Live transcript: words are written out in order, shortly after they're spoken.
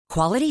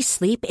Quality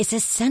sleep is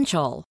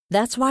essential.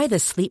 That's why the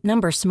Sleep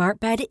Number Smart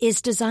Bed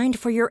is designed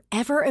for your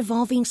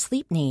ever-evolving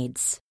sleep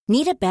needs.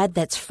 Need a bed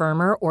that's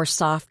firmer or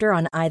softer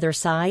on either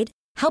side?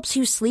 Helps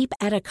you sleep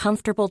at a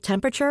comfortable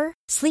temperature?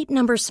 Sleep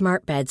Number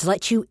Smart Beds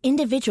let you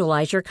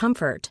individualize your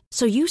comfort,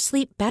 so you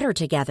sleep better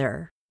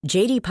together.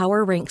 J.D.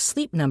 Power ranks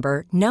Sleep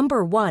Number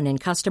number 1 in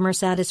customer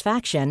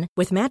satisfaction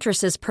with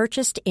mattresses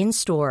purchased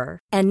in-store.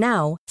 And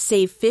now,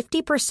 save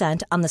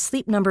 50% on the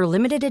Sleep Number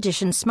Limited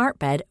Edition Smart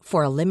Bed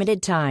for a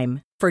limited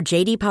time. For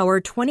J.D. Power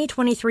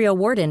 2023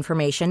 award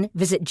information,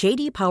 visit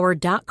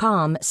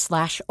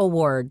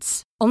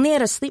jdpower.com/awards. Only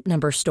at a Sleep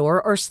Number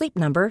store or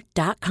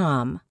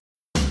sleepnumber.com.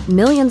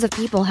 Millions of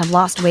people have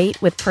lost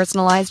weight with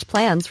personalized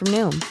plans from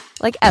Noom.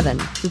 Like Evan,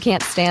 who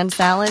can't stand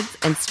salads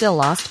and still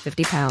lost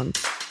 50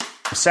 pounds.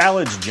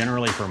 Salads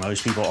generally for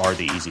most people are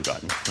the easy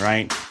button,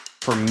 right?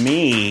 For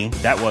me,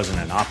 that wasn't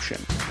an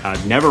option.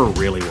 I never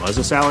really was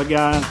a salad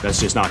guy. That's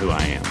just not who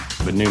I am.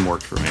 But Noom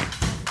worked for me.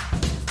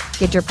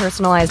 Get your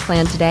personalized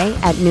plan today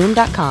at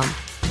Noom.com.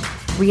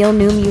 Real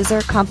Noom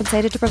user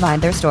compensated to provide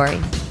their story.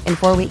 In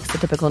 4 weeks, the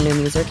typical Noom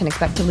user can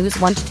expect to lose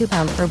 1 to 2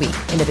 pounds per week.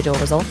 Individual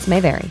results may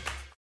vary.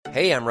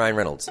 Hey, I'm Ryan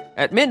Reynolds.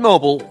 At Mint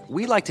Mobile,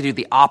 we like to do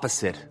the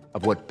opposite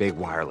of what Big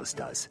Wireless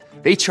does.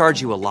 They charge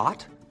you a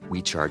lot.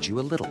 We charge you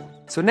a little.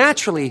 So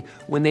naturally,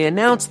 when they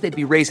announced they'd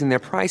be raising their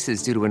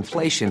prices due to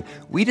inflation,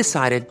 we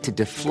decided to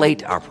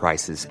deflate our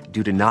prices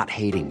due to not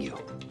hating you.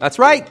 That's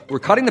right. We're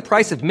cutting the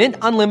price of Mint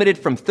Unlimited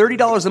from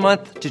 $30 a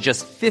month to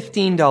just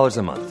 $15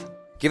 a month.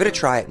 Give it a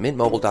try at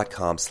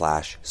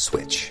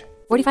mintmobile.com/switch.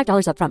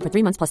 $45 up front for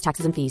 3 months plus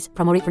taxes and fees.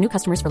 Promo rate for new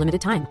customers for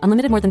limited time.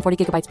 Unlimited more than 40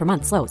 gigabytes per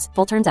month. Slows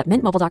full terms at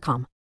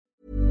mintmobile.com.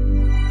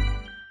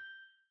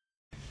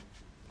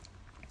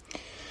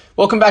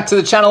 Welcome back to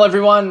the channel,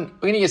 everyone.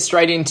 We're going to get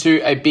straight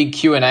into a big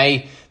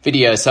Q&A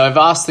video. So I've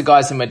asked the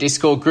guys in my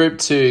Discord group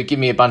to give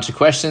me a bunch of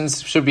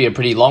questions. Should be a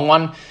pretty long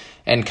one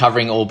and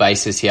covering all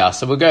bases here.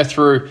 So we'll go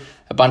through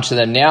a bunch of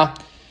them now.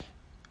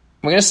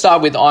 We're going to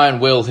start with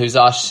Iron Will, who's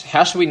asked,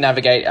 how should we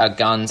navigate our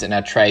guns and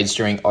our trades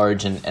during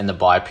Origin and the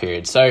buy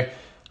period? So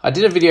I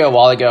did a video a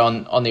while ago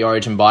on the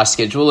Origin buy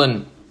schedule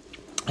and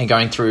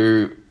going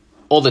through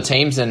all the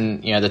teams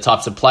and the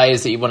types of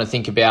players that you want to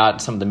think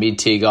about, some of the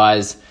mid-tier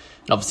guys,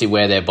 and obviously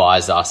where their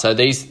buys are. So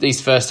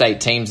these first 8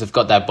 teams have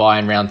got that buy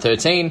in round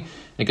 13, and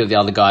you've got the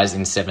other guys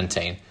in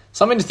 17.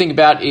 Something to think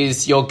about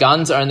is your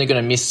guns are only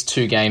going to miss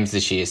 2 games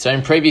this year. So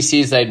in previous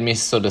years, they'd miss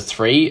sort of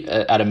 3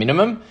 at a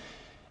minimum,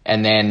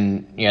 and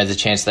then there's a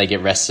chance they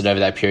get rested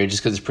over that period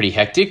just because it's pretty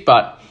hectic.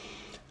 But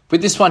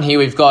with this one here,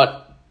 we've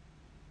got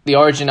the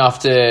Origin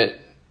after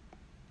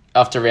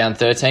round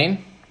 13.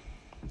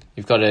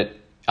 You've got it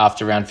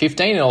after round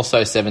 15 and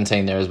also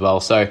 17 there as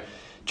well. So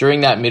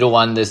during that middle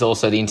one, there's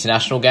also the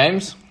international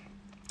games.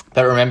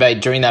 But remember,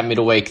 during that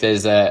middle week,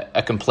 there's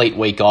a complete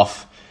week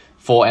off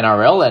for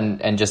NRL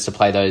and just to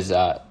play those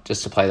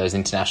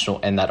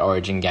international and that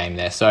Origin game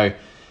there. So a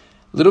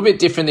little bit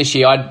different this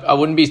year. I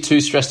wouldn't be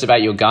too stressed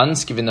about your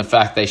guns, given the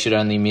fact they should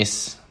only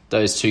miss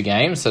those 2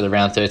 games, so the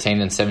round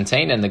 13 and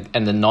 17,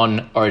 and the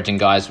non-Origin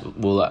guys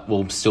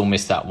will still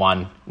miss that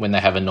one when they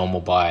have a normal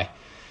bye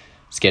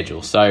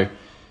schedule. So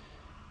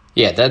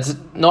yeah, that's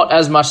not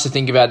as much to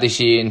think about this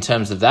year in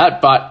terms of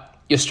that, but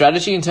your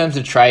strategy in terms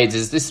of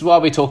trades this is why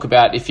we talk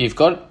about, if you've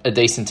got a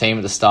decent team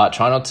at the start,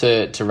 try not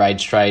to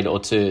rage trade or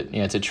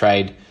to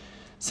trade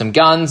some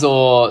guns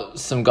or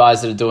some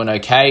guys that are doing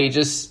okay.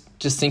 Just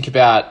think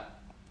about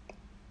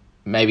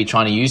maybe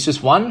trying to use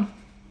just one,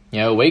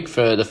 a week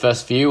for the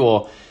first few,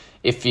 or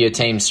if your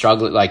team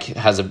struggle,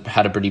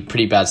 had a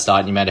pretty bad start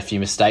and you made a few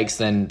mistakes,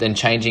 then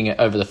changing it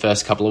over the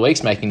first couple of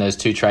weeks, making those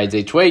 2 trades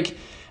each week,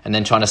 and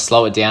then trying to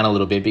slow it down a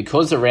little bit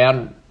because for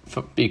round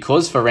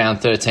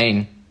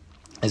 13,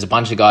 there's a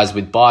bunch of guys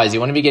with buys. You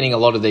want to be getting a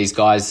lot of these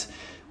guys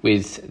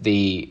with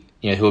the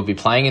who will be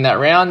playing in that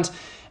round,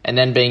 and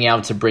then being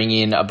able to bring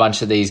in a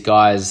bunch of these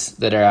guys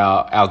that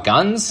are our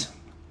guns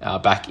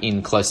back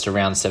in close to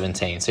round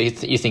 17. So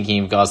you're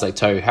thinking of guys like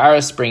Tohu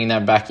Harris, bringing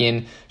them back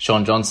in.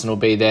 Shaun Johnson will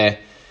be there.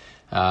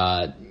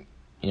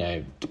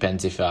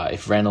 Depends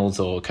if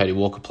Reynolds or Cody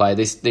Walker play.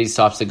 These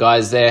types of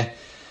guys there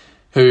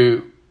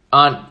who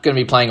aren't going to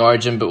be playing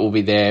Origin but will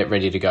be there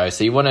ready to go.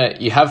 So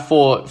you have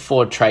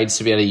four trades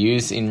to be able to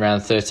use in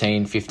round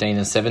 13, 15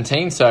 and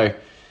 17. So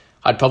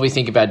I'd probably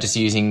think about just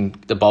using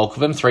the bulk of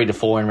them, 3 to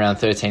 4 in round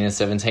 13 and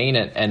 17,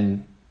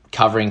 and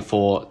covering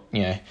for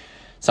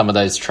some of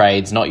those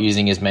trades, not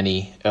using as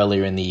many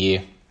earlier in the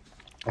year,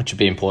 which would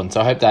be important.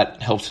 So I hope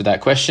that helps with that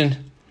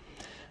question.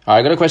 All right,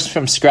 I got a question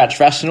from Scratch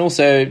Rational.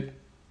 So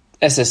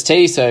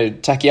SST, so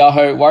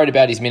Takiaho, worried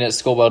about his minutes,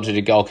 scored well due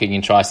to goal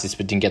kicking try assist,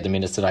 but didn't get the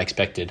minutes that I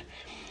expected.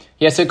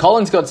 Yeah, so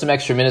Colin's got some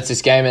extra minutes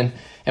this game,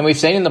 and we've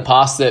seen in the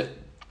past that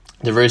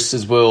the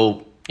Roosters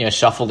will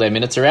shuffle their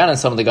minutes around, and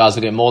some of the guys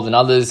will get more than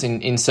others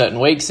in certain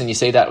weeks, and you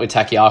see that with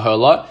Takiaho a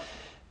lot.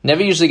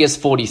 Never usually gets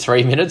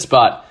 43 minutes,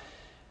 but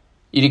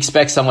you'd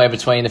expect somewhere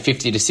between the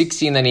 50 to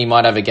 60, and then he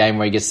might have a game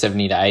where he gets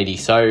 70 to 80.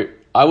 So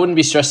I wouldn't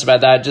be stressed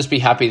about that. Just be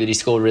happy that he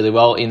scored really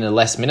well in the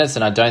less minutes,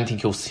 and I don't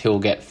think he'll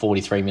get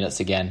 43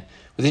 minutes again.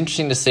 It was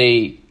interesting to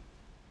see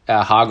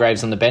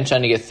Hargraves on the bench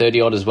only get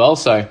 30 odd as well.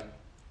 So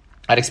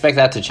I'd expect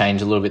that to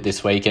change a little bit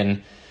this week,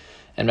 and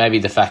maybe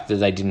the fact that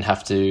they didn't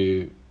have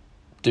to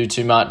do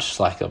too much.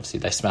 Like, obviously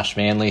they smashed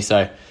Manly,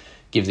 so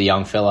give the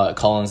young fella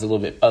Collins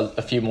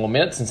a few more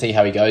minutes and see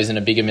how he goes in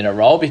a bigger minute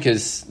role,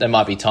 because there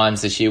might be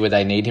times this year where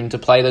they need him to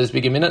play those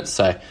bigger minutes.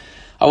 So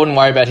I wouldn't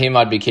worry about him.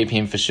 I'd be keeping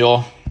him for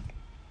sure.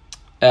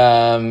 Do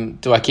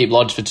I keep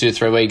Lodge for 2 or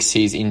 3 weeks?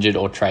 He's injured,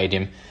 or trade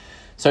him?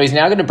 So he's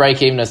now going to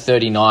break even at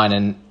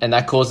 39, and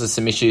that causes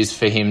some issues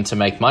for him to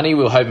make money.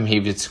 We were hoping he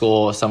would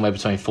score somewhere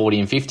between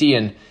 40 and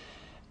 50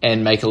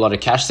 and make a lot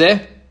of cash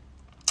there,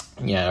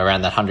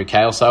 around that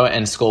 100k or so,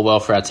 and score well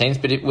for our teams.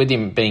 But with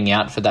him being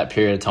out for that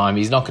period of time,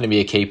 he's not going to be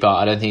a keeper.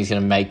 I don't think he's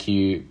going to make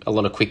you a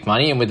lot of quick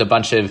money. And with a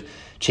bunch of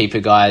cheaper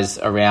guys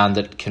around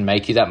that can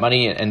make you that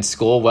money and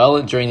score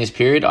well during this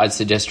period, I'd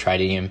suggest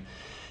trading him.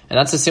 And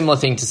that's a similar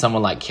thing to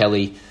someone like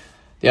Kelly.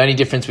 The only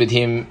difference with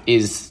him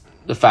is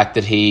the fact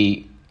that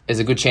he has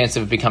a good chance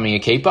of becoming a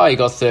keeper. He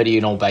got 30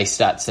 in all base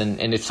stats,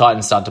 and if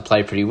Titans start to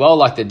play pretty well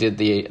like they did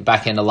the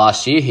back end of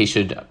last year, he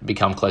should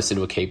become closer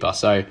to a keeper.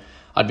 So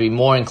I'd be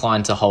more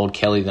inclined to hold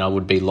Kelly than I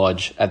would be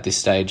Lodge at this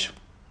stage.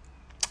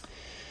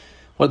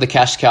 What are the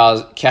cash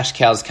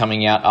cows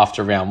coming out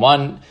after round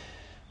 1?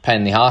 Pain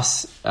in the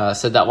ass,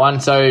 said that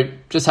one. So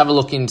just have a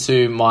look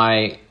into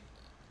my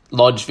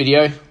Lodge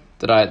video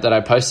that I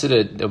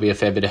posted. There'll be a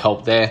fair bit of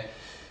help there.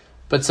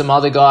 But some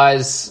other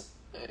guys,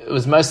 it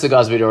was most of the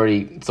guys we'd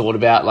already thought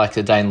about, like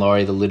the Dane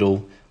Laurie, the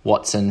Little,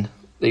 Watson,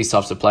 these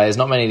types of players.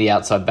 Not many of the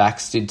outside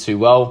backs did too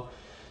well.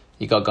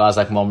 You got guys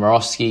like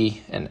Momorowski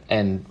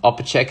and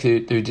Opacek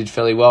who did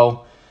fairly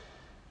well.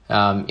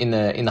 In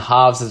the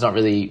halves, there's not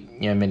really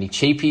many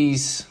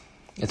cheapies.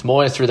 It's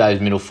more through those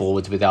middle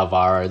forwards with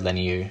Alvaro,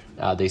 Leniu,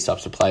 these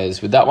types of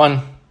players with that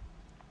one.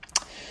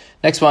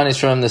 Next one is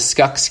from the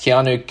Scucks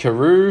Keanu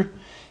Carew.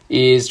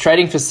 Is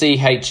trading for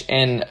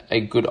CHN a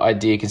good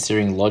idea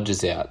considering Lodge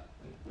is out?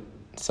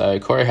 So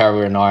Corey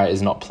Harawira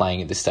is not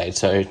playing at this stage,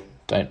 so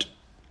don't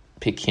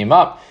pick him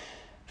up.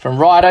 From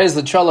Ridos,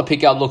 the Latrella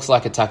pickup looks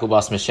like a tackle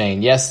bust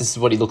machine. Yes, this is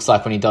what he looks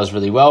like when he does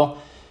really well.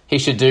 He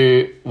should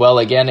do well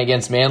again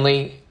against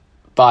Manly,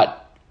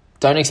 but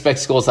don't expect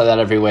scores like that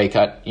every week.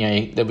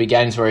 There'll be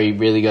games where he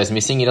really goes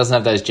missing. He doesn't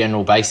have those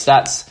general base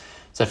stats.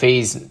 So if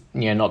he's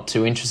not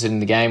too interested in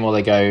the game, or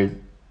they go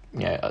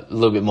a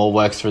little bit more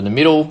work through the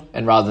middle,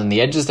 and rather than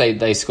the edges,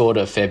 they scored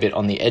a fair bit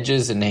on the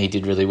edges, and he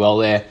did really well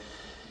there.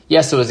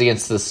 Yes, it was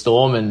against the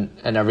Storm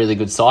and a really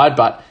good side,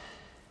 but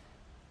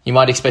you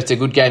might expect a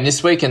good game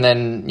this week and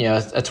then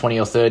a 20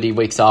 or 30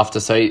 weeks after.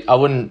 So I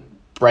wouldn't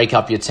break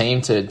up your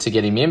team to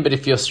get him in. But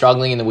if you're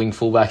struggling in the wing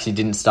fullbacks, you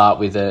didn't start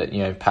with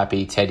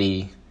Pappy,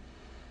 Teddy,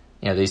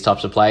 these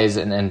types of players,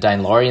 and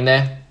Dane Laurie in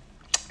there,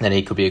 then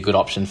he could be a good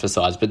option for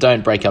sides. But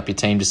don't break up your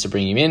team just to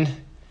bring him in.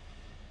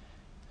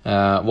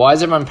 Why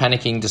is everyone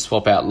panicking to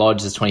swap out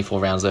Lodge? There's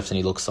 24 rounds left and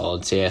he looks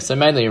solid. So, so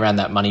mainly around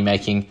that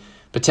money-making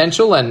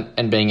potential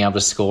and being able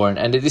to score. And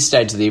at this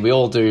stage of the year, we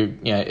all do,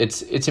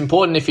 it's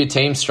important if your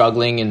team's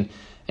struggling and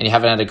you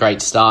haven't had a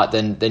great start,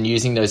 then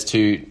using those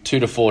two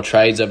to four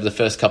trades over the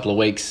first couple of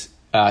weeks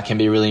can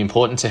be really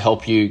important to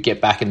help you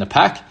get back in the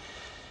pack.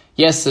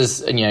 Yes,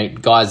 there's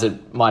guys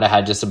that might have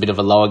had just a bit of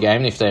a lower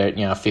game. If they're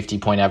a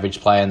 50-point average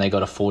player and they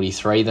got a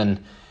 43, then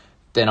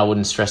I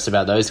wouldn't stress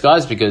about those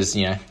guys, because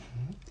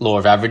law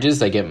of averages,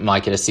 they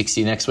might get a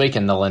 60 next week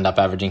and they'll end up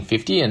averaging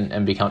 50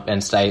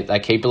 and stay at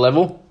that keeper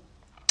level.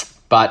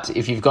 But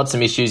if you've got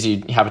some issues,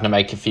 you happen to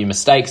make a few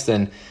mistakes,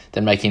 then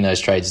making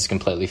those trades is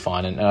completely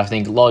fine. And I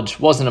think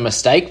Lodge wasn't a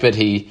mistake, but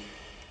he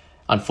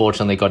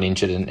unfortunately got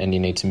injured and you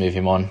need to move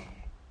him on.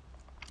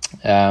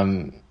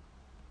 So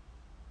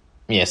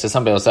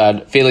some people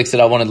said, Felix said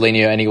I wanted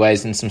Leniu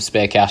anyways and some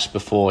spare cash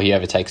before he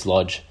overtakes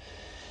Lodge,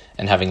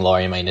 and having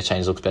Laurie in my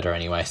interchange looks better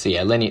anyway. So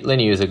yeah,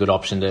 Leniu is a good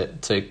option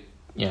to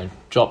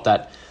drop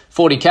that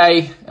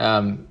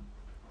 40k,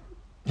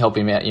 help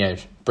him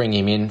out, bring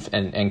him in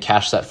and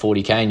cash that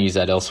 40k and use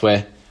that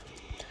elsewhere.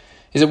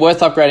 Is it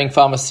worth upgrading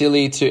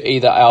Farmasili to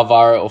either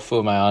Alvaro or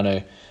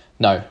Fuimaono?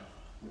 No.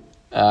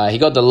 He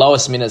got the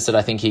lowest minutes that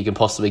I think he could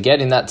possibly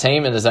get in that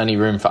team, and there's only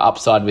room for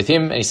upside with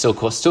him, and he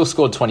still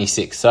scored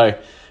 26. So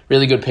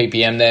really good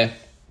PPM there.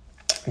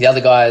 The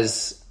other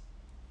guys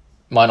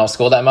might not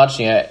score that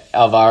much.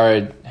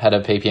 Alvaro had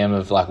a PPM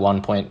of like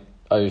 1.06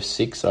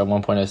 or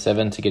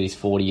 1.07 to get his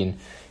 40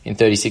 in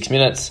 36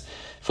 minutes.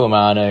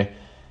 Fuimaono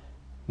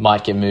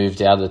might get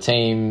moved out of the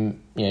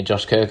team.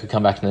 Josh Kerr could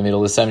come back in the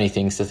middle. There's so many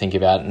things to think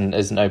about, and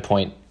there's no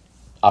point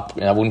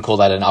I wouldn't call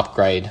that an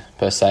upgrade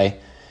per se.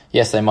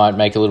 Yes, they might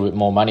make a little bit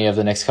more money over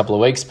the next couple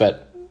of weeks,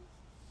 but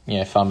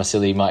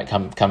Farmasili might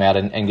come out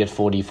and get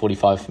 40,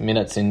 45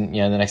 minutes in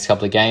the next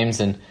couple of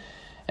games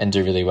and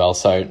do really well.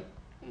 So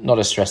not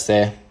a stress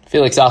there.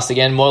 Felix asked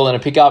again, Moylan a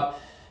pickup?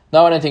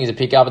 No, I don't think he's a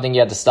pickup. I think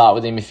you had to start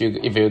with him if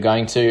you were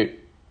going to.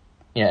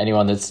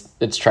 Anyone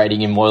that's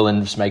trading in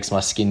Moylan just makes my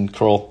skin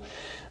crawl.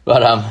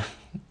 But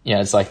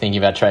it's like thinking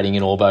about trading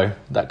in Orbo,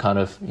 that kind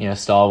of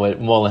style, where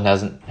Moylan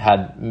hasn't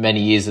had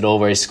many years at all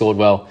where he scored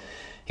well.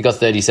 He got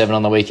 37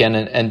 on the weekend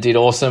and did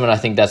awesome, and I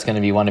think that's going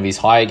to be one of his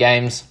higher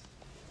games.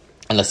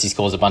 unless he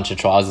scores a bunch of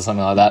tries or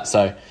something like that.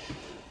 So,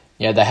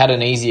 yeah, they had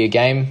an easier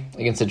game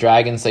against the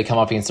Dragons. They come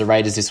up against the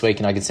Raiders this week,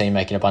 and I can see him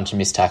making a bunch of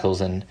missed tackles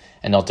and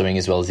not doing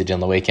as well as he did on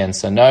the weekend.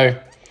 So, no.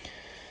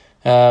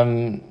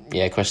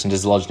 Question,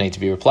 does Lodge need to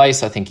be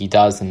replaced? I think he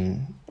does,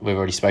 and we've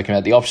already spoken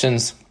about the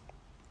options.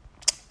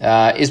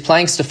 Is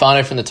playing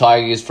Stefano from the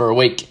Tigers for a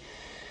week,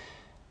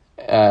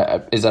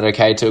 is that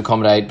okay to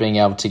accommodate being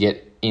able to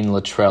get in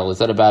Latrell? Is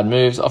that a bad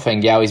move?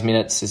 Offhand Gowie's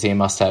minutes, is he a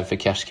must-have for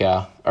cash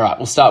cow? All right,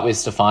 we'll start with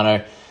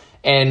Stefano.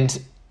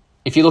 And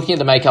if you're looking at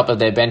the makeup of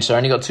their bench, they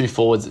only got 2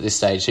 forwards at this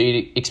stage, so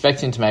you'd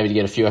expect him to maybe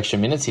get a few extra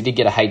minutes. He did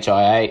get a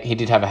HIA. He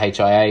did have a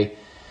HIA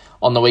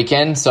on the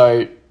weekend,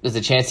 so there's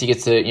a chance he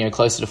gets to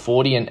closer to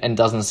 40 and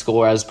doesn't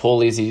score as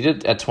poorly as he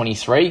did at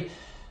 23.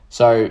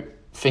 So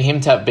for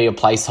him to be a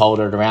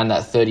placeholder at around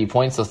that 30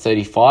 points or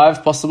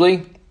 35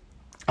 possibly,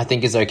 I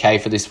think is okay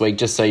for this week,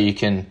 just so you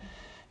don't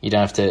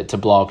have to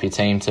blow up your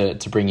team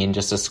to bring in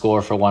just a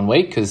scorer for 1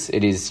 week, because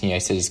it is, he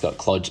said he's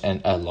got Lodge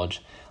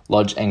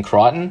and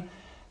Crichton.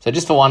 So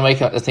just for 1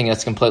 week, I think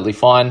that's completely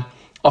fine.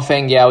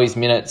 Offhand Gowie's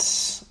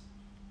minutes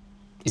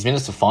are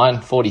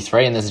fine,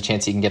 43, and there's a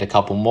chance he can get a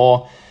couple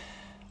more.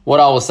 What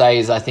I will say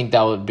is I think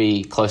that would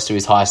be close to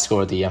his highest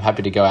score of the year. I'm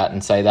happy to go out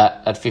and say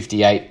that. At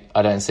 58,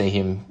 I don't see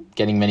him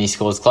getting many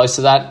scores close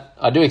to that.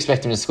 I do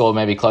expect him to score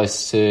maybe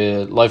close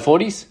to low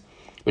 40s,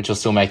 which will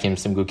still make him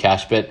some good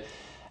cash. But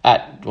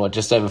at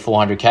just over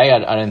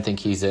 400k, I don't think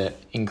he's an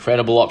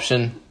incredible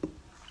option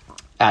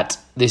at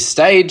this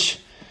stage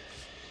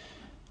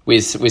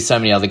with so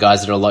many other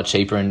guys that are a lot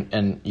cheaper,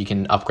 and you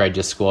can upgrade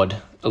your squad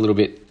a little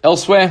bit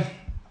elsewhere.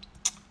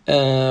 What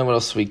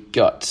else we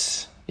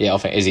got? Yeah,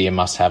 is he a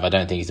must-have? I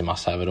don't think he's a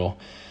must-have at all.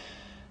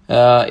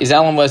 Is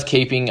Allen worth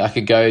keeping? I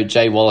could go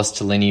Jay Wallace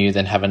to Leniu,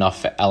 then have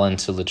enough for Allen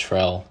to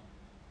Latrell.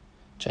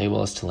 Jay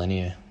Wallace to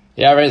Leniu.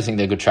 Yeah, I really think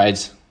they're good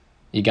trades.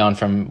 You're going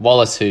from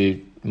Wallace, who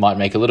might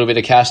make a little bit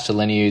of cash, to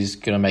Leniu, who's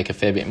going to make a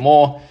fair bit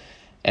more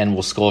and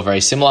will score very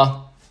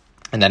similar,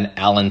 and then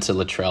Allen to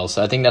Latrell.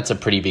 So I think that's a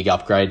pretty big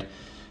upgrade.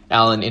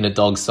 Allen in a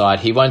dog side,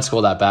 he won't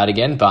score that bad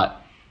again, but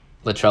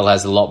Latrell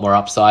has a lot more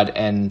upside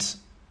and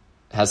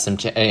has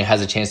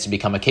a chance to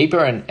become a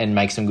keeper and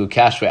make some good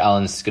cash, where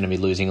Allen's going to be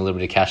losing a little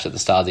bit of cash at the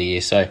start of the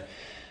year. So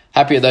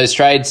happy with those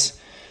trades.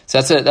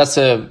 So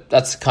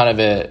that's kind of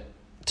a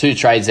 2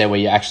 trades there where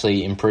you're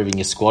actually improving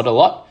your squad a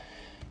lot.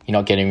 You're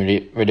not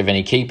getting rid of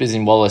any keepers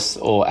in Wallace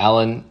or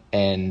Allen,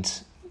 and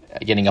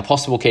getting a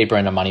possible keeper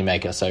and a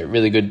moneymaker. So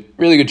really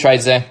good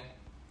trades there.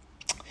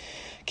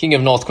 King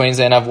of North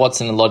Queensland, have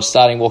Watson and Lodge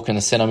starting, Walker in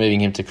the centre, moving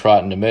him to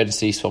Crichton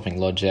emergency, swapping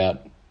Lodge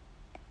out.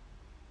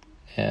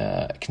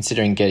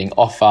 Considering getting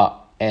Offa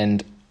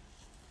and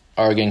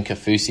Oregon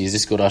Kaufusi. Is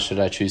this good, or should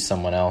I choose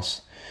someone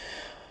else?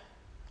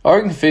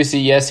 Oregon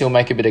Kaufusi, yes, he'll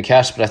make a bit of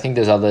cash, but I think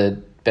there's other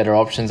better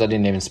options. I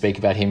didn't even speak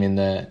about him in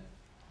the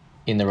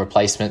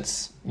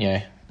replacements,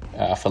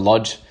 for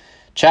Lodge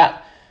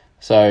chat.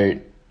 So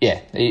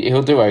yeah,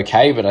 he'll do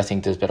okay, but I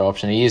think there's better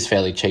option. He is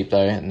fairly cheap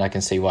though, and I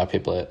can see why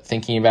people are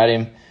thinking about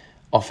him.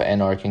 Offa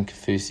and Oregon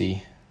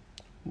Kaufusi.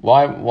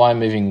 Why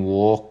moving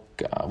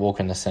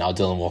Walker in the centre?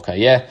 Dylan Walker,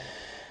 yeah.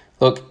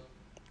 Look,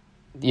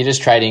 you're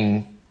just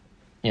trading,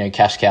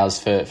 cash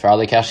cows for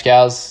other cash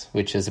cows,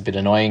 which is a bit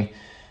annoying.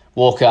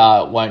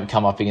 Walker won't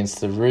come up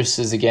against the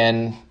Roosters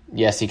again.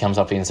 Yes, he comes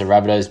up against the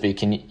Rabbitohs,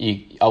 but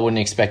I wouldn't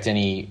expect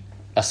a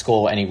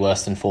score any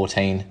worse than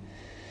 14.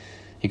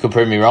 He could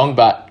prove me wrong,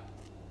 but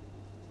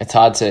it's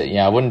hard to,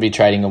 I wouldn't be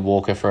trading a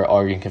Walker for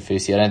Oregon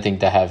Kaufusi. I don't think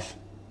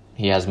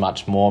he has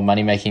much more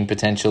money-making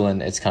potential,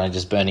 and it's kind of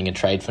just burning a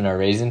trade for no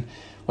reason.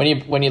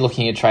 When you're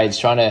looking at trades,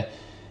 try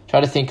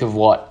to think of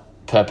what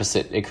purpose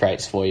it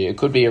creates for you. It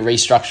could be a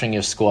restructuring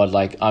of squad.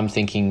 Like I'm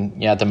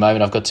thinking, at the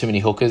moment I've got too many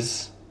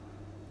hookers.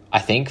 I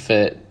think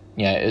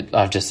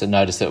I've just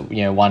noticed that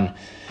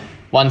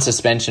one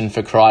suspension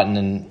for Crichton,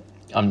 and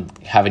I'm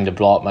having to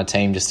blow up my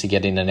team just to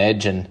get in an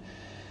edge, and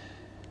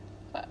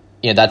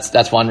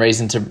that's one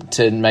reason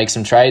to make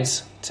some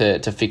trades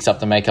to fix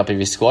up the makeup of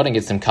your squad and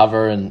get some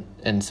cover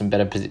and some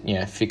better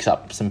fix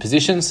up some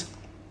positions.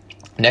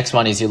 Next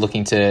one is you're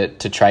looking to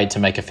trade to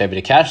make a fair bit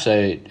of cash, so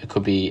it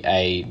could be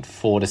a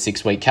 4 to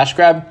 6 week cash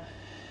grab,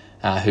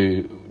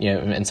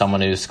 and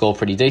someone who scored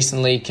pretty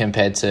decently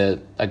compared to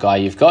a guy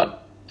you've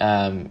got,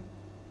 and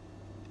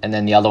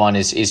then the other one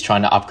is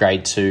trying to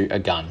upgrade to a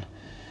gun.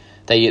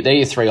 They're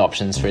your 3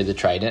 options for the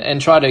trade, and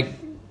try to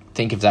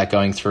think of that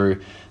going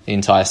through the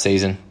entire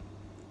season.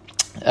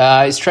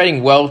 Is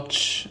trading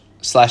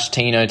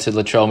Welch/Tino to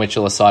Latrell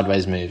Mitchell a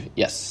sideways move?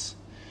 Yes.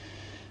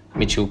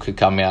 Mitchell could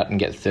come out and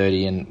get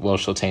 30, and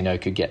Welch or Tino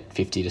could get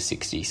 50 to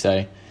 60.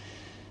 So,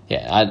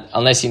 yeah,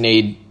 unless you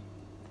need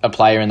a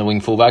player in the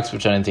wing fullbacks,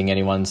 which I don't think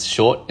anyone's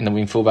short in the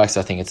wing fullbacks,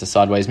 I think it's a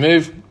sideways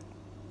move.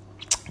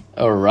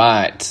 All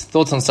right.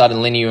 Thoughts on starting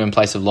Leniu in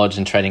place of Lodge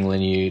and trading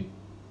Leniu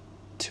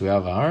to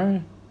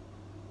Alvaro?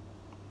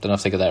 Don't know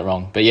if I got that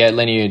wrong. But, yeah,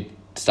 Leniu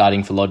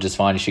starting for Lodge is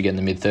fine. He should get in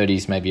the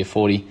mid-30s, maybe a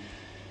 40.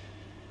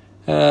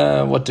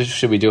 What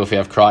should we do if we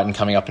have Crichton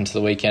coming up into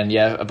the weekend?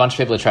 Yeah, a bunch of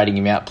people are trading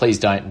him out. Please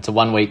don't. It's a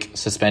 1 week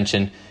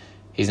suspension.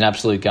 He's an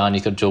absolute gun.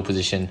 He's got dual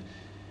position.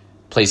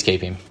 please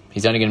keep him.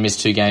 He's only going to miss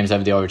 2 games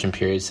over the Origin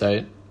period,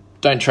 so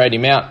don't trade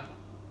him out.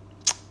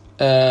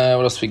 What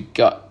else we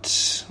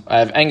got? I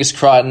have Angus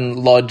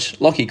Crichton,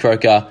 Lodge, Lockie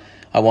Croker.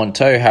 I want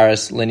Tohu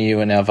Harris,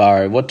 Leniu and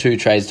Alvaro. What 2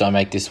 trades do I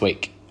make this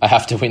week? I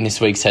have to win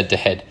this week's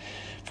head-to-head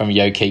from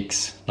Yo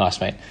Keeks.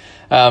 Nice, mate.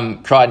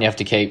 Crichton you have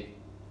to keep,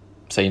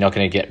 so you're not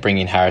going to bring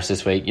in Harris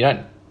this week. You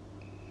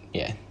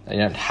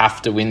don't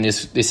have to win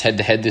this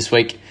head-to-head this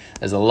week.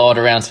 There's a lot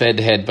of rounds for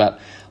head-to-head, but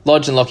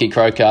Lodge and Lockie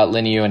Croker,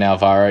 Leniu and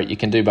Alvaro, you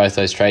can do both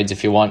those trades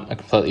if you want. I'm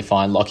completely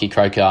fine. Lockie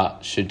Croker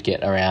should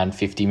get around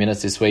 50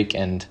 minutes this week,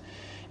 and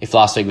if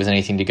last week was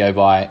anything to go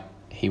by,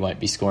 he won't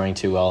be scoring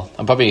too well.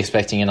 I'm probably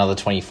expecting another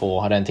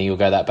 24. I don't think he'll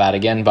go that bad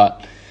again,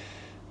 but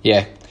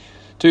yeah,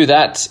 do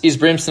that. Is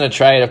Brimson a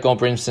trade? I've gone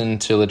Brimson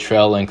to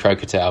Latrell and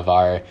Croker to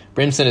Alvaro.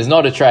 Brimson is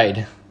not a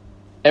trade.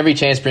 Every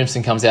chance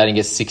Brimson comes out and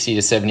gets 60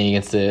 to 70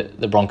 against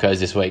the Broncos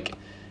this week.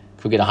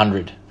 Could get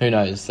 100. Who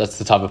knows? That's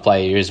the type of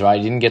player he is, right?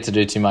 He didn't get to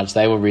do too much.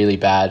 They were really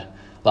bad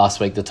last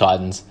week, the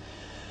Titans.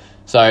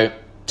 So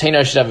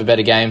Tino should have a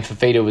better game.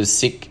 Fafita was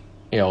sick.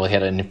 He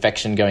had an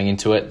infection going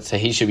into it, so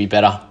he should be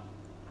better.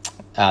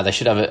 They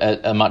should have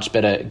a much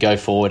better go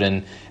forward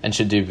and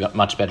should do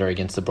much better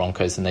against the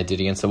Broncos than they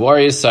did against the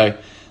Warriors. So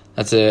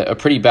that's a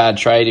pretty bad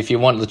trade. If you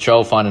want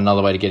Latrell, find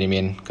another way to get him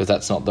in, because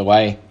that's not the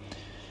way.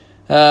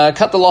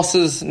 Cut the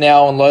losses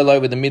now on Lolo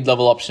with a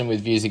mid-level option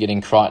with views of getting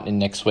Crichton in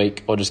next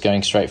week, or just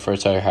going straight for a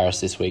Tohu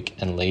Harris this week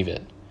and leave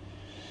it.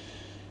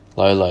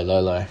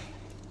 Lolo.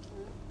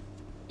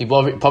 He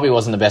probably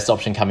wasn't the best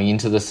option coming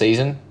into the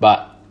season,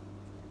 but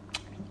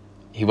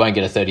he won't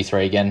get a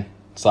 33 again.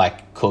 It's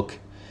like Cook.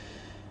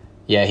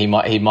 Yeah, he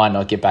might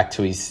not get back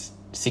to his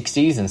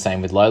 60s, and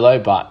same with Lolo,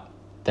 but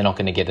they're not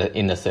going to get it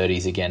in the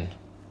 30s again.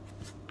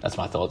 That's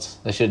my thoughts.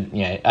 They should,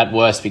 at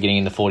worst, be getting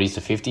in the 40s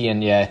to 50.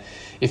 And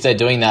if they're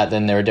doing that,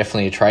 then they're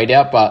definitely a trade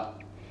out. But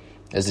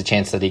there's a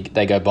chance that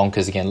they go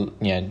bonkers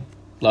again.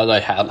 Lolo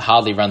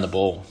hardly ran the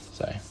ball.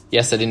 So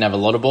yes, they didn't have a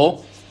lot of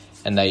ball,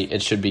 and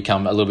it should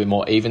become a little bit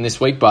more even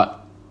this week.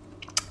 But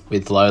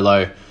with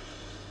Lolo,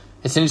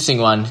 it's an interesting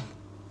one.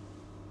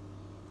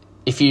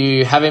 If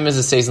you have him as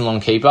a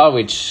season-long keeper,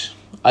 which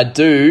I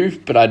do,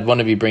 but I'd want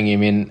to be bringing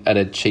him in at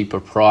a cheaper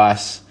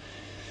price,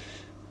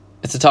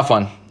 it's a tough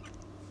one.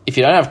 If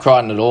you don't have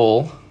Crichton at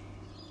all,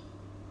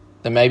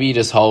 then maybe you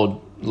just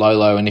hold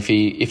Lolo, and if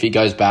he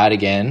goes bad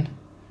again,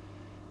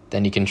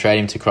 then you can trade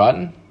him to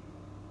Crichton.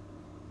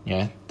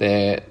 They're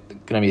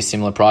going to be a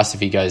similar price if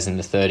he goes in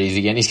the 30s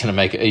again. He's going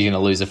to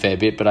lose a fair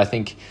bit, but I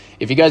think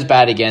if he goes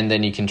bad again,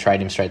 then you can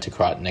trade him straight to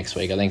Crichton next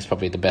week. I think it's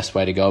probably the best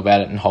way to go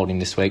about it, and hold him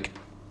this week.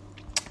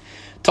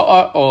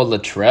 To'o or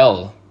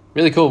Latrell?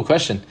 Really cool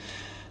question.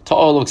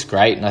 To'o looks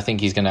great, and I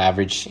think he's going to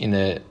average in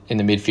the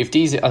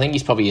mid-50s. I think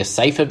he's probably a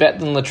safer bet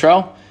than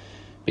Latrell,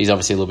 but he's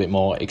obviously a little bit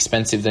more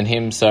expensive than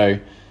him. So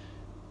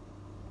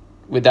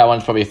with that one,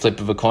 it's probably a flip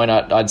of a coin.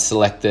 I'd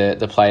select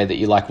the player that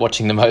you like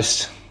watching the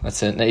most.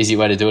 That's an easy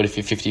way to do it if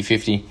you're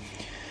 50-50.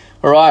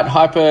 All right,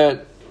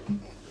 Hyper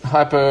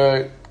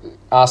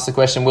asked the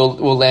question,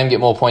 will Lamb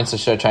get more points to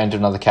show train to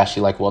another cashy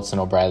like Watson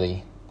or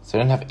Brayley? So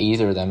I don't have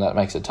either of them. That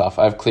makes it tough.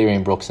 I have Cleary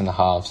and Brooks in the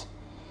halves.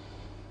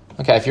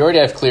 Okay, if you already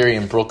have Cleary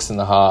and Brooks in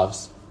the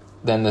halves,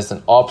 then there's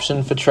an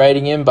option for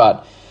trading him,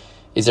 but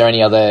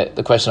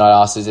the question I'd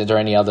ask is there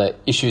any other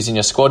issues in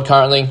your squad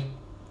currently?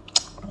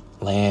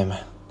 Lamb.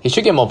 He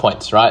should get more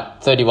points,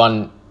 right?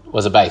 31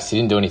 was a base. He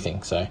didn't do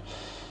anything, so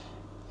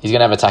he's going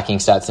to have attacking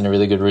stats in a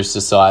really good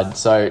Roosters side.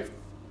 So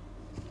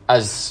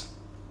as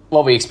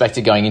what we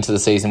expected going into the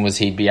season was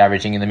he'd be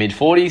averaging in the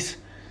mid-40s.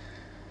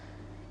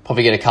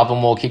 Probably get a couple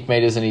more kick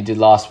meters than he did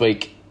last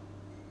week,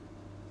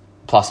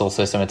 plus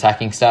also some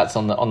attacking stats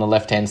on the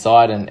left-hand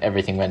side, and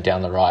everything went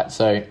down the right.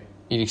 So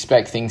you'd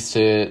expect things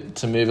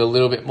to move a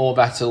little bit more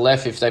back to the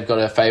left if they've got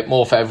a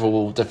more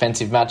favourable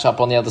defensive matchup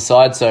on the other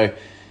side. So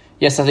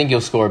yes, I think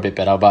he'll score a bit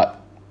better, but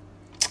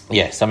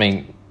yeah,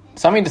 something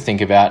to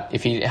think about.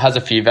 If he has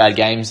a few bad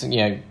games,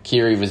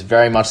 Kiri was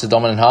very much the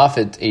dominant half.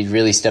 He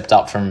really stepped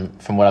up from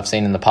what I've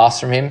seen in the past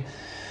from him,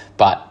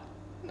 but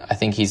I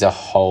think he's a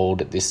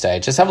hold at this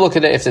stage. Just have a look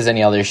at it if there's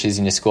any other issues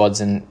in your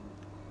squads,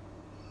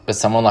 but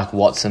someone like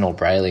Watson or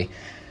Brayley,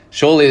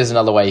 surely there's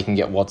another way you can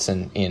get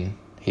Watson in.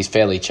 He's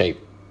fairly cheap.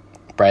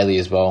 Brayley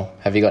as well.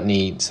 Have you got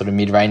any sort of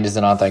mid-rangers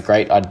that aren't that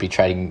great? I'd be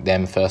trading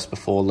them first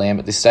before Lamb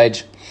at this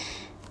stage.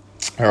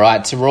 All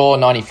right, to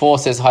Raw94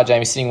 says, hi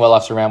Jamie, sitting well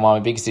after round one. My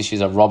biggest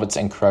issues are Roberts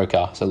and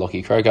Croker, so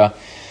Lockie Croker.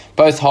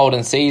 Both hold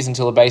and seize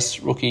until a base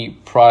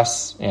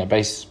price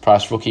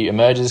rookie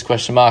emerges, ?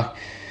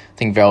 I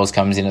think Verrills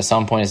comes in at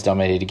some point. It's a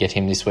dumb idea to get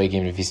him this week,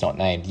 even if he's not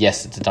named.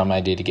 Yes, it's a dumb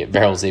idea to get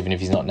Verrills, even if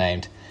he's not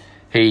named.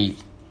 He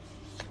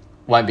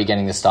won't be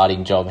getting the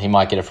starting job. He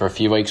might get it for a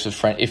few weeks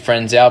if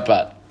Friend's out,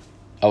 but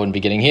I wouldn't be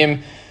getting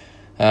him.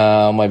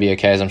 Maybe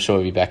okay, as I'm sure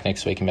he'll be back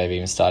next week and maybe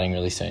even starting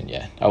really soon.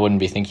 Yeah, I wouldn't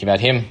be thinking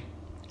about him.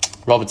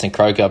 Roberts and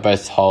Croker,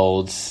 both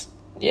holds.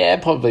 Yeah,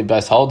 probably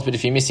both holds, but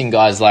if you're missing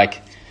guys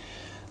like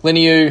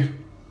Leniu,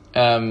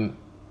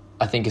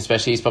 I think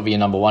especially he's probably your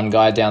number one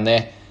guy down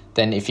there.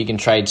 then if you can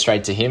trade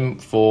straight to him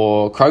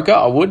for Croker,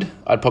 I would.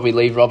 I'd probably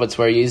leave Roberts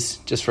where he is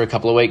just for a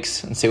couple of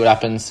weeks and see what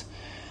happens.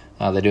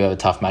 They do have a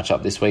tough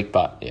matchup this week,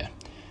 but yeah.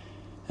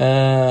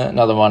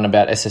 Another one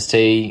about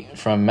SST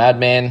from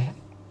Madman.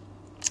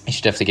 He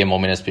should definitely get more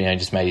minutes, but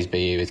just made his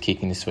BE with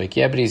kicking this week.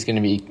 Yeah, but he's going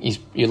to be.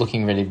 You're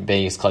looking ready to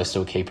be as close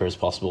to a keeper as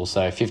possible.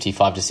 So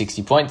 55 to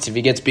 60 points. If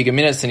he gets bigger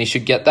minutes, then he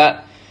should get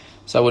that.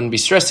 So I wouldn't be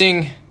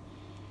stressing.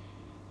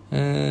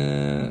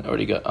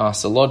 Already got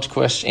asked a Lodge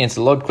question.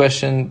 Answer the Lodge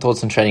question.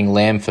 Thoughts on trading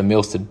Lamb for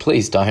Milford?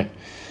 Please don't.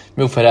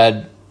 Milford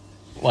had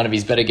one of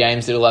his better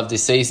games that he'll have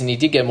this season. He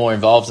did get more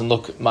involved and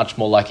look much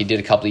more like he did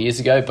a couple of years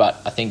ago,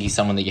 but I think he's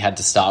someone that you had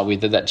to start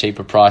with at that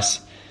cheaper price.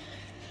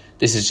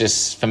 This is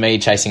just, for me,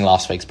 chasing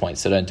last week's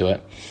points, so don't do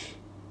it.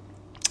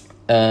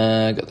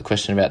 Got the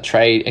question about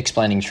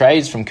explaining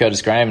trades from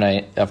Curtis Graham,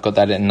 and I've got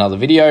that in another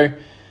video.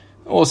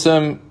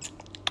 Awesome.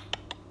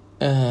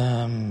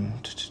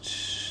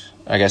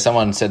 Okay,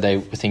 someone said they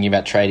were thinking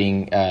about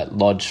trading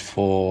Lodge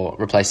for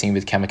replacing him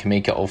with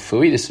Kamakamika or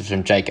Fui. This is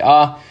from Jake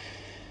R.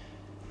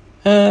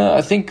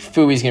 I think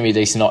Fui's going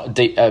to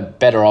be a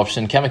better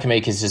option.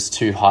 Kamakamika is just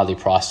too highly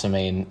priced for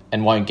me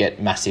and won't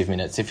get massive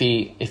minutes. If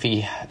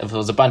there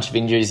was a bunch of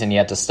injuries and he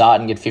had to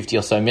start and get 50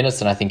 or so minutes,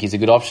 then I think he's a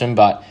good option.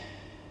 But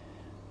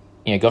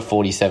got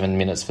 47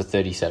 minutes for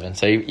 37,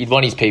 so you'd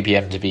want his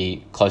PPM to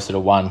be closer to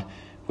 1,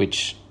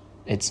 which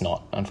it's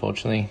not,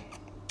 unfortunately.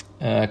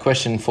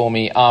 Question for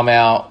me: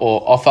 Armour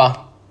or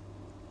Offer?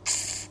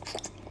 It's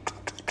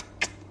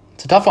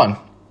a tough one.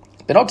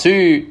 They're not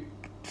too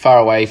far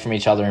away from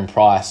each other in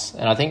price,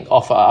 and I think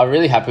Offer. I'm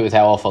really happy with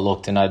how Offer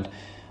looked, and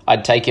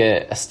I'd take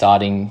a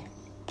starting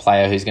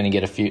player who's going to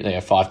get a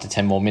few 5 to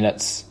 10 more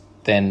minutes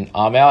than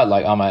Armour.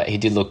 Like Armour, he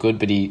did look good,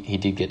 but he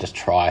did get to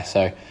try.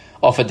 So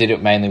Offer did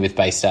it mainly with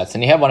base stats,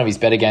 and he had one of his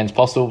better games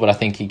possible, but I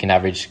think he can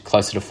average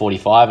closer to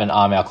 45, and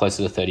Armour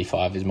closer to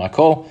 35 is my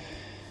call.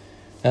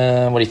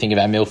 What do you think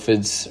about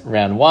Milford's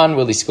round 1?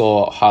 Will he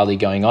score highly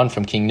going on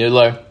from King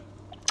Nulo?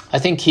 I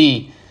think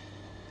he's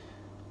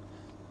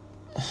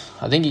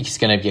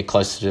going to get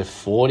closer to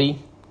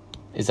 40.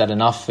 Is that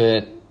enough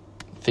for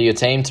your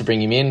team to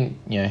bring him in,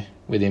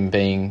 with him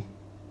being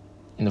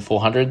in the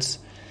 400s?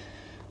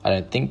 I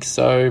don't think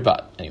so,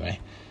 but anyway.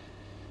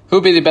 Who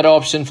would be the better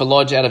option for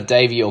Lodge out of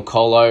Davey or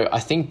Colo? I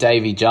think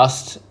Davey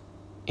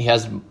he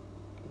has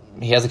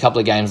a couple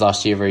of games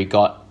last year where he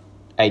got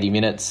 80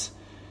 minutes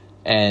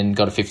and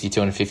got a 52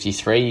 and a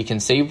 53. You can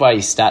see by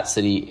his stats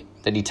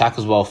that he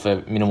tackles well for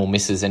minimal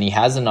misses, and he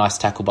has a nice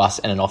tackle bust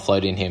and an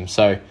offload in him.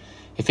 So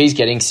if he's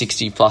getting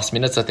 60 plus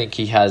minutes, I think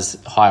he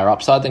has higher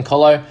upside than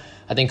Colo.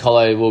 I think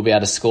Colo will be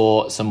able to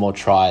score some more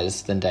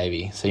tries than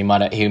Davey. So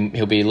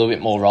he'll be a little bit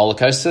more roller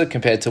coaster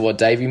compared to what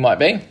Davey might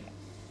be,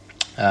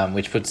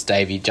 which puts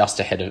Davey just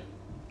ahead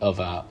of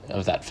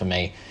that for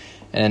me.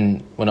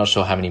 And we're not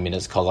sure how many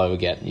minutes Colo will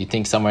get. You'd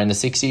think somewhere in the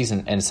 60s,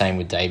 and same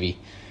with Davey.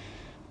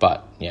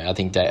 But yeah, I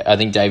think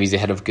Davey's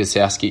ahead of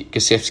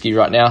Gosiewski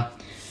right now.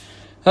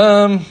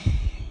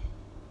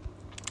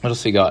 What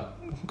else we got?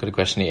 Got a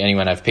question here.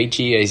 Anyone have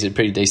Peachy? He's a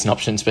pretty decent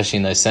option, especially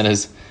in those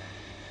centres.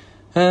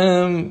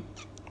 What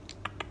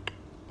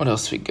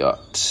else we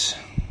got?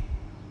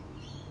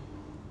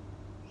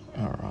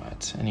 All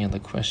right. Any other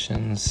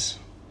questions?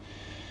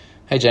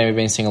 Hey Jamie, I've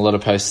been seeing a lot of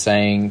posts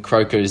saying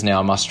Croker is now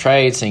a must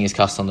trade, seeing his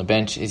cast on the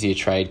bench. Is he a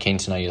trade? Keen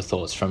to know your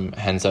thoughts from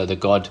Hanzo the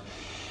God.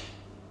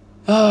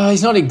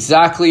 He's not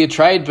exactly a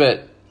trade,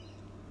 but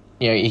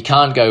he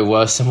can't go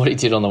worse than what he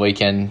did on the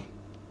weekend.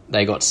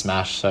 They got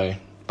smashed, so a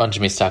bunch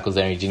of missed tackles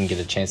there, and he didn't get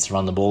a chance to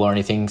run the ball or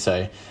anything.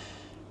 So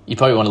you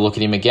probably want to look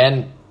at him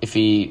again. If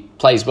he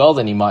plays well,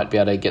 then he might be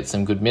able to get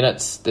some good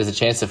minutes. There's a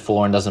chance that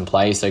Foran doesn't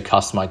play, so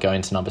Cuss might go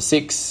into number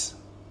 6.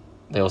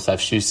 They also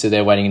have Schuster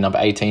there waiting in number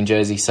 18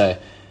 jersey, so a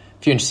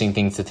few interesting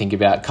things to think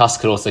about. Cuss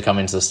could also come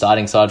into the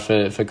starting side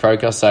for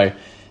Croker, so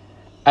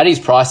at his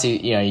price,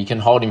 you can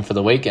hold him for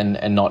the week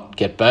and not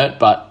get burnt,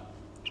 but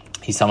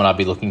he's someone I'd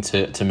be looking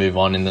to move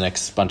on in the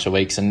next bunch of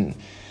weeks. And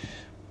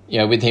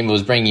with him, it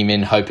was bringing him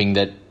in hoping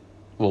that,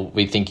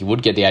 we think he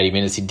would get the 80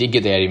 minutes. He did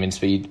get the 80 minutes,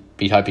 but he'd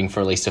be hoping for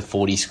at least a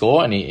 40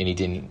 score, and he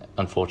didn't,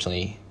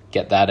 unfortunately,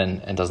 get that,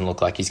 and doesn't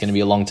look like he's going to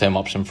be a long-term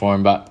option for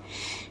him. But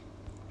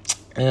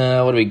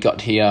what do we got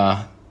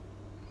here?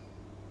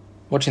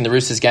 Watching the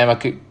Roosters game, I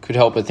could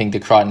help but think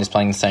that Crichton is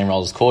playing the same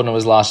role as Cordner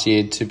was last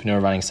year.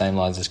 Tupouniua running same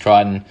lines as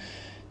Crichton.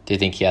 Do you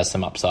think he has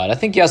some upside? I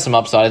think he has some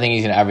upside. I think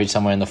he's going to average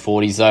somewhere in the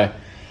 40s, though.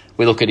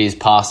 We look at his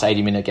past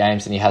 80-minute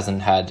games, and he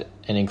hasn't had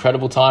an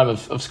incredible time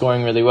of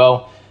scoring really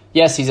well.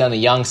 Yes, he's only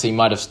young, so he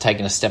might have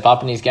taken a step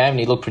up in his game, and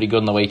he looked pretty good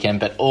on the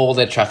weekend, but all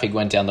their traffic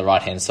went down the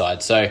right-hand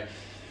side. So,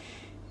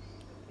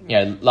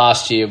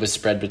 last year was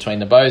spread between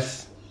the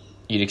both.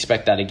 You'd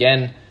expect that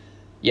again.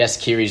 Yes,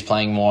 Kiri's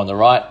playing more on the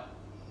right,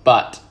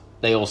 but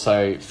they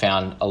also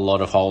found a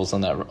lot of holes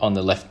on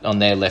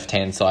their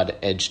left-hand side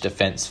edge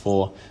defence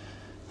for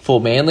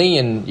Manly,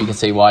 and you can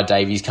see why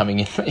Davey's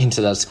coming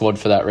into that squad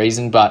for that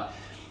reason. But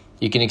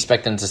you can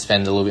expect them to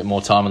spend a little bit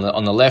more time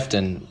on the left,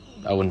 and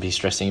I wouldn't be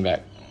stressing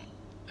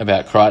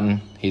about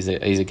Crichton. He's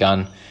a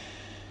gun.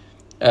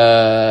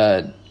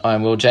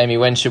 Will. Jamie,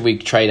 when should we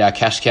trade our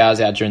cash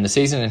cows out during the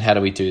season, and how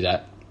do we do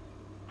that?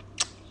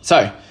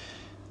 So,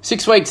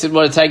 6 weeks is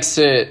what it takes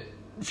for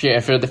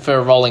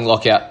a rolling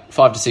lockout.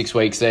 5 to 6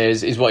 weeks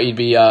is what you'd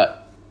be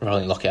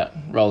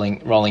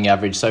rolling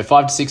average. So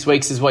 5 to 6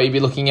 weeks is what you'd be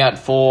looking at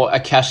for a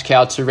cash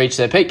cow to reach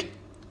their peak.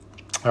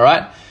 All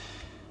right,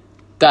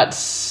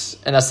 that's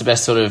the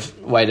best sort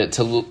of way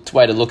to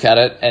look at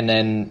it, and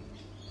then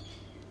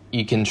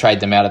you can trade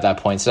them out at that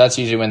point. So that's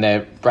usually when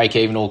they're break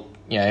even, or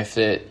if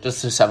they're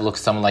just have a look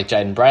at someone like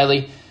Jaden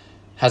Brayley.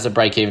 Has a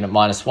break even at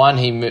 -1.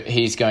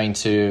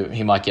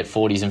 He might get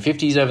 40s and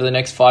 50s over the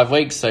next 5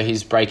 weeks. So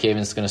his break even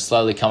is going to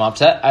slowly come up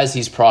to that as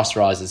his price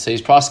rises. So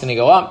his price is going to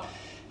go up.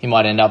 He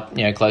might end up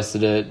closer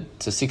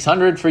to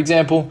 600, for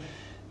example.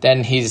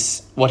 Then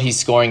what he's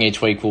scoring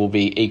each week will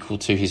be equal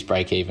to his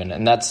break even,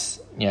 and that's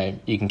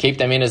you can keep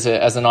them in as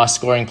a nice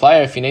scoring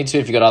player if you need to,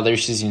 if you've got other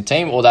issues in your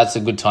team, or that's a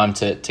good time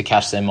to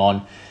cash them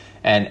on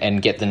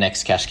and get the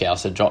next cash cow.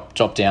 So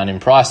drop down in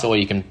price, or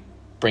you can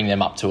bring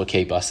them up to a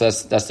keeper. So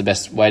that's the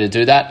best way to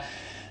do that.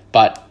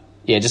 But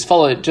yeah, just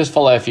follow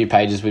a few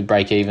pages with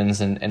break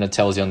evens, and it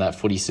tells you on that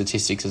footy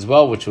statistics as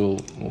well, which will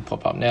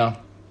pop up now.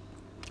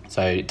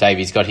 So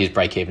Davey's got his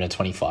break even at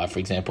 25, for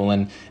example,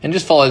 and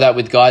just follow that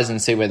with guys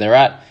and see where they're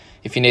at.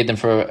 If you need them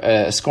for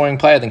a scoring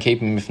player, then keep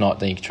them. If not,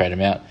 then you can trade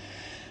them out.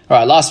 All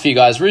right, last few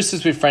guys.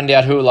 Roosters with Friend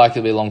out, who are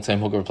likely to be a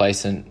long-term hooker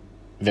replacement,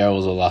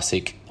 Verrills or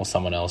Lussick or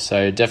someone else.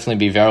 So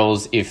definitely be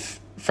Verrills if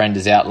Friend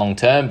is out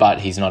long-term, but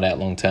he's not out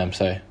long-term,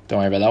 so don't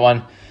worry about that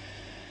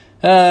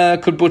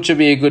one. Could Butcher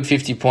be a good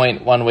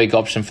 50-point 1 week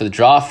option for the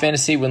draft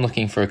fantasy when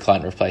looking for a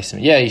Clayton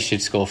replacement? Yeah, he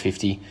should score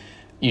 50.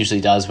 Usually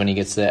does when he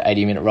gets the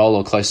 80-minute roll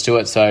or close to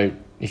it. So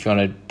if you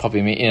want to pop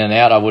him in and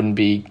out, I wouldn't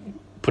be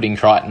putting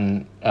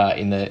Crichton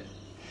in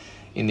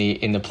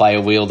the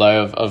player wheel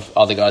though of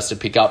other guys to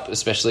pick up,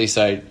 especially.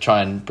 So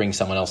try and bring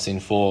someone else in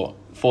for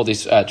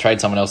this.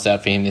 Trade someone else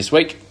out for him this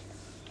week.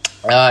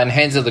 And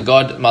Hands of the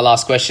God, my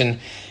last question.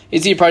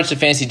 Is the approach to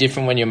fantasy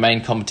different when your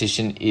main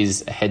competition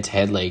is a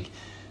head-to-head league?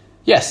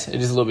 Yes, it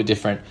is a little bit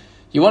different.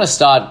 You want to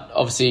start,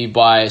 obviously,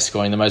 by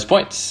scoring the most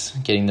points,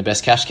 getting the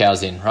best cash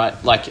cows in, right?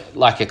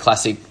 Like a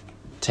classic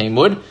team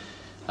would.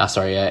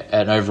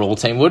 An overall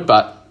team would.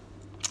 But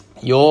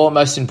your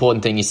most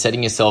important thing is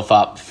setting yourself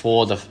up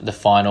for the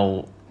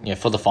final,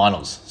 for the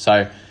finals.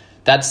 So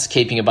that's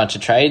keeping a bunch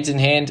of trades in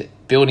hand,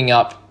 building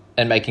up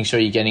and making sure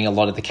you're getting a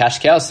lot of the cash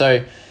cows.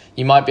 So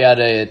you might be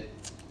able to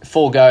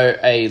forego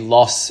a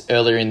loss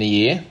earlier in the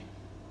year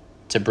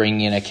to bring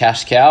in a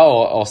cash cow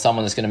or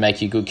someone that's going to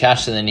make you good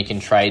cash, and then you can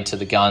trade to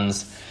the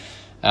guns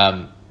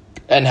and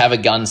have a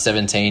gun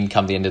 17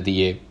 come the end of the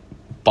year.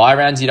 Buy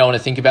rounds you don't want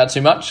to think about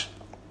too much,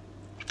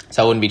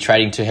 so I wouldn't be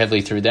trading too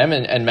heavily through them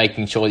and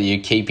making sure that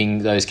you're keeping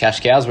those cash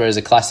cows, whereas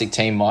a classic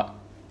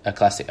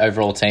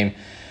overall team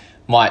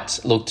might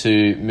look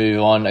to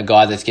move on a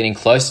guy that's getting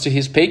close to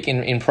his peak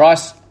in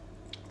price,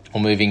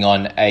 or moving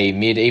on a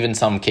mid. Even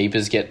some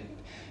keepers get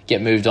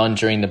moved on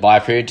during the buy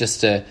period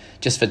just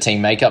for team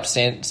makeup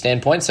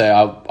standpoint.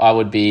 So I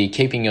would be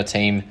keeping your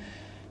team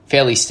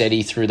fairly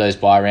steady through those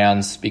buy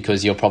rounds,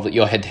 because your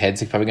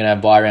head-to-heads are probably going to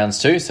have buy rounds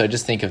too. So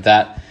just think of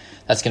that.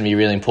 That's going to be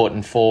really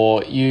important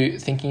for you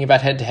thinking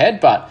about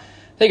head-to-head. But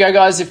there you go,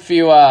 guys. If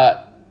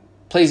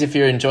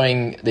you're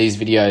enjoying these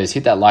videos,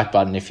 hit that like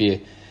button. If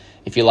you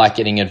like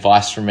getting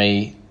advice from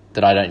me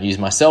that I don't use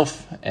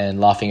myself and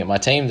laughing at my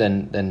team,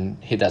 then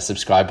hit that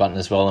subscribe button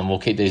as well, and we'll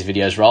keep these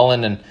videos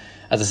rolling. And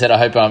as I said, I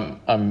hope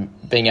I'm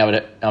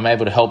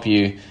able to help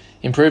you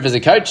improve as a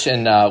coach,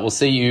 and we'll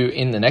see you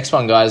in the next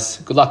one, guys.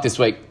 Good luck this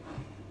week.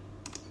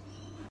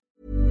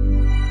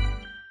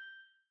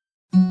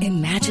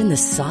 Imagine the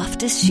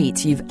softest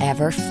sheets you've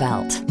ever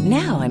felt.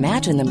 Now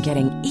imagine them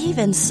getting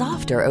even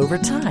softer over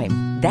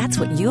time. That's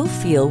what you'll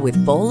feel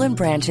with Boll &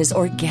 Branch's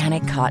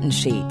organic cotton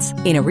sheets.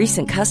 In a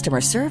recent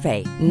customer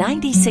survey,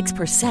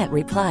 96%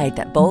 replied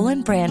that Boll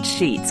 & Branch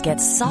sheets get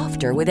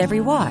softer with every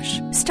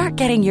wash. Start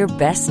getting your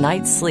best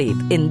night's sleep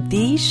in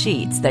these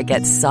sheets that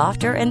get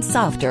softer and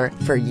softer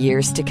for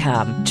years to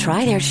come.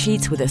 Try their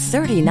sheets with a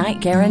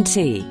 30-night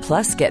guarantee.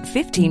 Plus, get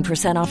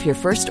 15% off your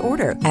first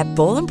order at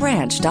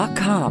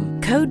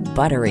bollandbranch.com. Code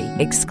BUTTERY.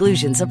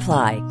 Exclusions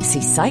apply.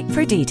 See site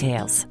for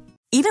details.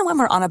 Even when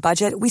we're on a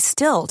budget, we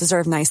still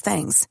deserve nice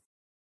things.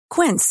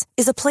 Quince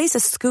is a place to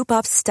scoop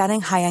up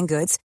stunning high-end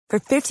goods for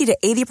 50 to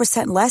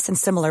 80% less than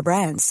similar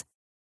brands.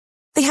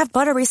 They have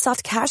buttery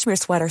soft cashmere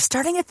sweaters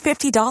starting at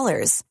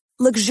 $50,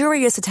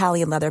 luxurious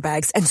Italian leather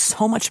bags, and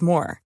so much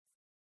more.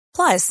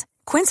 Plus,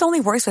 Quince only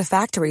works with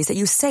factories that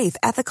use safe,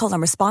 ethical, and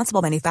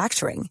responsible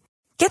manufacturing.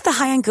 Get the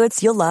high-end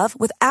goods you'll love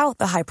without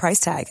the high price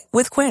tag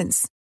with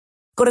Quince.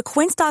 Go to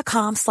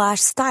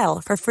quince.com/style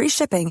for free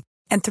shipping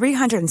and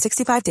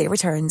 365-day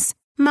returns.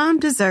 Mom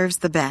deserves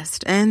the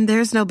best, and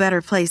there's no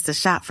better place to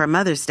shop for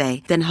Mother's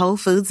Day than Whole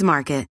Foods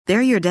Market.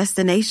 They're your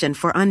destination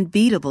for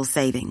unbeatable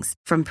savings,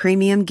 from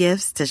premium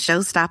gifts to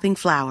show-stopping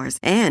flowers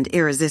and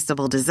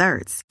irresistible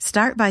desserts.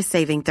 Start by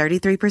saving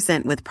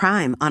 33% with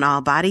Prime on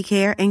all body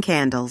care and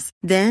candles.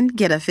 Then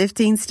get a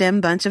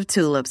 15-stem bunch of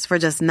tulips for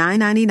just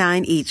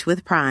 $9.99 each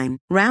with Prime.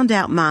 Round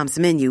out Mom's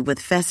menu with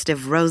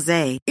festive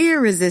rosé,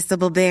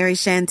 irresistible berry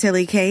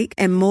chantilly cake,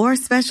 and more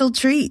special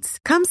treats.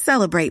 Come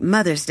celebrate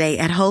Mother's Day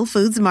at Whole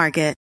Foods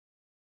Market.